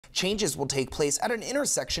Changes will take place at an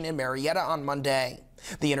intersection in Marietta on Monday.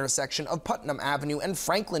 The intersection of Putnam Avenue and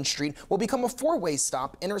Franklin Street will become a four-way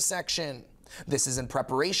stop intersection. This is in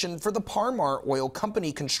preparation for the Parmar Oil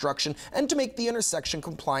Company construction and to make the intersection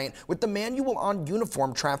compliant with the manual on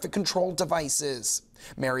uniform traffic control devices.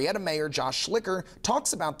 Marietta Mayor Josh Schlicker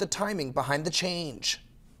talks about the timing behind the change.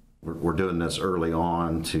 We're doing this early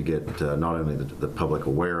on to get not only the public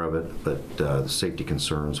aware of it, but the safety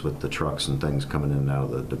concerns with the trucks and things coming in and out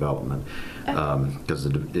of the development. Because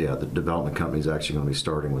the development company is actually going to be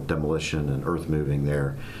starting with demolition and earth moving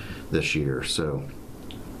there this year. So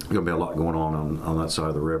there's going to be a lot going on that side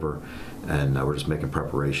of the river, and we're just making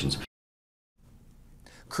preparations.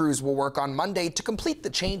 Crews will work on Monday to complete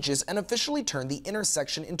the changes and officially turn the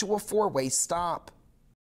intersection into a four-way stop.